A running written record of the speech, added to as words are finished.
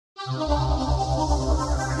Hey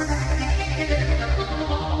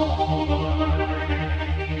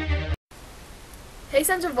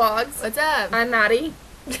CentralVlogs. What's up? I'm Maddie.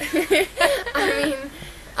 I'm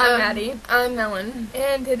Maddie. I'm Melon.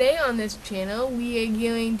 And today on this channel, we are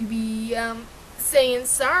going to be saying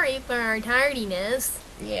sorry for our tardiness.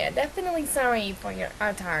 Yeah, definitely sorry for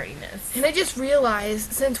our tardiness. And I just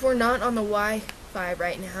realized, since we're not on the Wi-Fi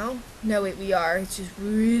right now, no wait, we are. It's just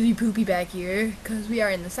really poopy back here because we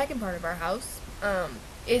are in the second part of our house.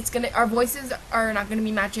 Our voices are not gonna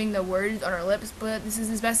be matching the words on our lips, but this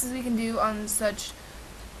is as best as we can do on such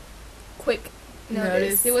quick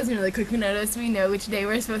notice. It wasn't really quick notice. We know which day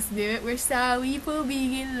we're supposed to do it. We're sorry for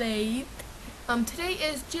being late. Today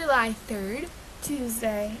is July 3rd.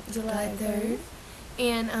 Tuesday, July 3rd.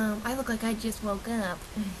 And I look like I just woke up.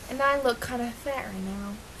 And I look kind of fat right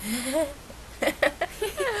now.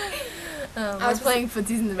 I was playing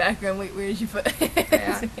footsies in the background. Wait, where is your foot?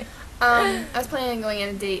 Yeah. I was planning on going on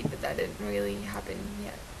a date, but that didn't really happen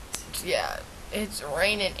yet. Yeah, it's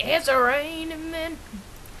raining. It's a raining, man.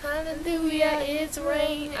 Hallelujah, it's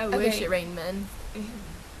rain. I wish it rained, men.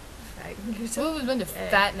 You're So it was a bunch of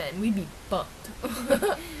fat men. We'd be bumped.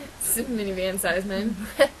 Minivan size men.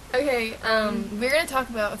 Okay, we're gonna talk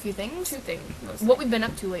about a few things. two things mostly. What we've been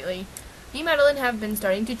up to lately. Me and Madeline have been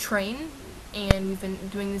starting to train, and we've been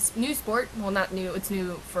doing this new sport. Well, not new. It's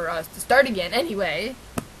new for us to start again, anyway.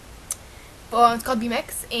 Well, it's called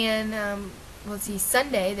BMX, and let's see.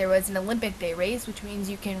 Sunday there was an Olympic Day race, which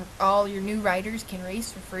means all your new riders can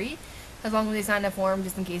race for free, as long as they sign up for them,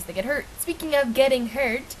 just in case they get hurt. Speaking of getting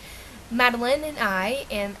hurt, Madeline and I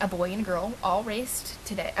and a boy and a girl all raced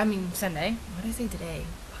today. Sunday. What did I say today?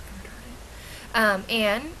 Fucking retarded.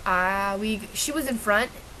 And she was in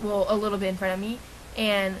front, well, a little bit in front of me,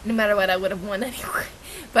 and no matter what, I would have won anyway.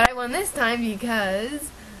 But I won this time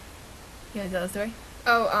because. You wanna tell the story?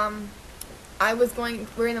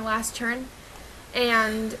 We're in the last turn,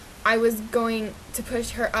 and I was going to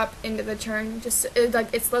push her up into the turn.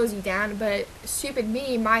 It slows you down, but stupid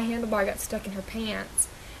me, my handlebar got stuck in her pants.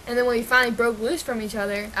 And then when we finally broke loose from each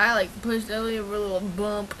other, I pushed a little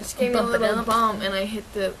bump. she gave me a little bump, and I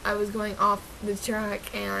was going off the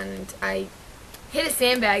track, and I Hit a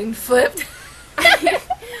sandbag and flipped. I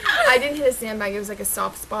didn't hit a sandbag, it was like a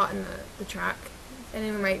soft spot in the track. And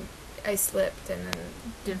then I slipped, and then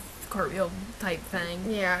Did cartwheel type thing.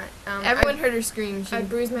 yeah. Everyone heard her scream. I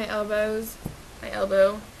bruised my elbow.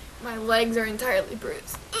 My legs are entirely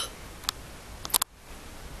bruised.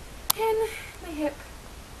 And my hip.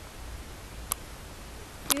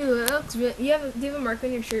 Ew, that looks do you have a mark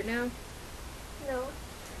on your shirt now? No.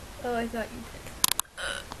 Oh, I thought you did.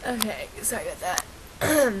 Okay, sorry about that.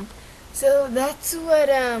 So that's what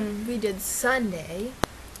we did Sunday.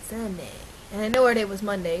 And I know our day was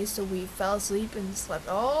Monday, so we fell asleep and slept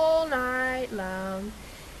all night long.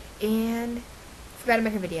 And forgot to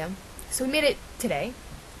make a video. So we made it today.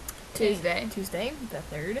 Tuesday, the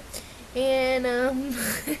 3rd. And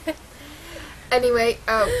Anyway,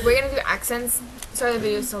 we're gonna do accents. Sorry the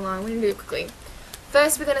video's so long, we're gonna do it quickly.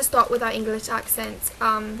 First we're gonna start with our English accents.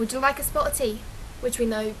 Would you like a spot of tea? Which we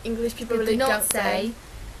know English people really don't say.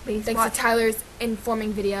 Thanks to Tyler's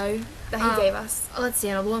informing video that he gave us. Let's see,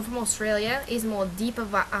 another one from Australia is more deep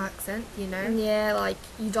of an accent, you know. Yeah, like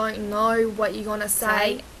you don't know what you're gonna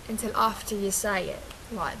say until after you say it.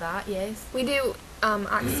 Like that, yes. We do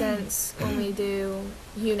accents when we do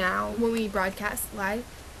You Now. When we broadcast live,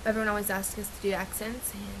 everyone always asks us to do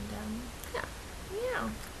accents, and yeah.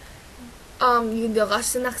 You can do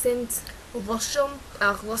Russian accent. Russian,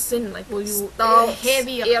 like Will you start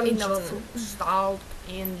heavy engine. start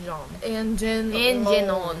engine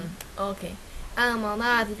on. Okay.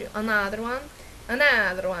 Another one.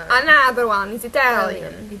 Another one is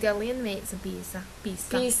Italian. Italian makes a pizza.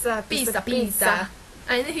 Pizza.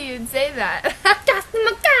 I knew you'd say that.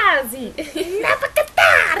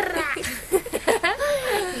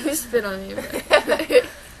 You spit on you.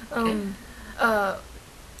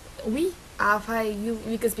 Oui.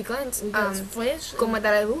 You can speak French. Comment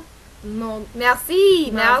allez-vous? No. Merci.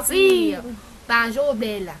 Bonjour,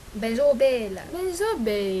 Bella. Bonjour, Bella.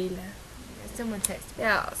 Someone text.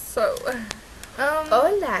 Yeah, so.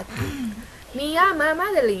 Hola. Me llamo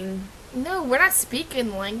Madeline. No, we're not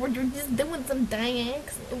speaking language. We're just doing some dang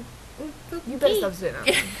accent. You better stop saying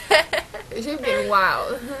that. You're being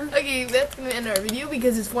wild. Okay, that's gonna end our video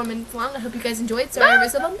because it's 4 minutes long. I hope you guys enjoyed. Sorry for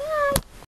so long. Bye.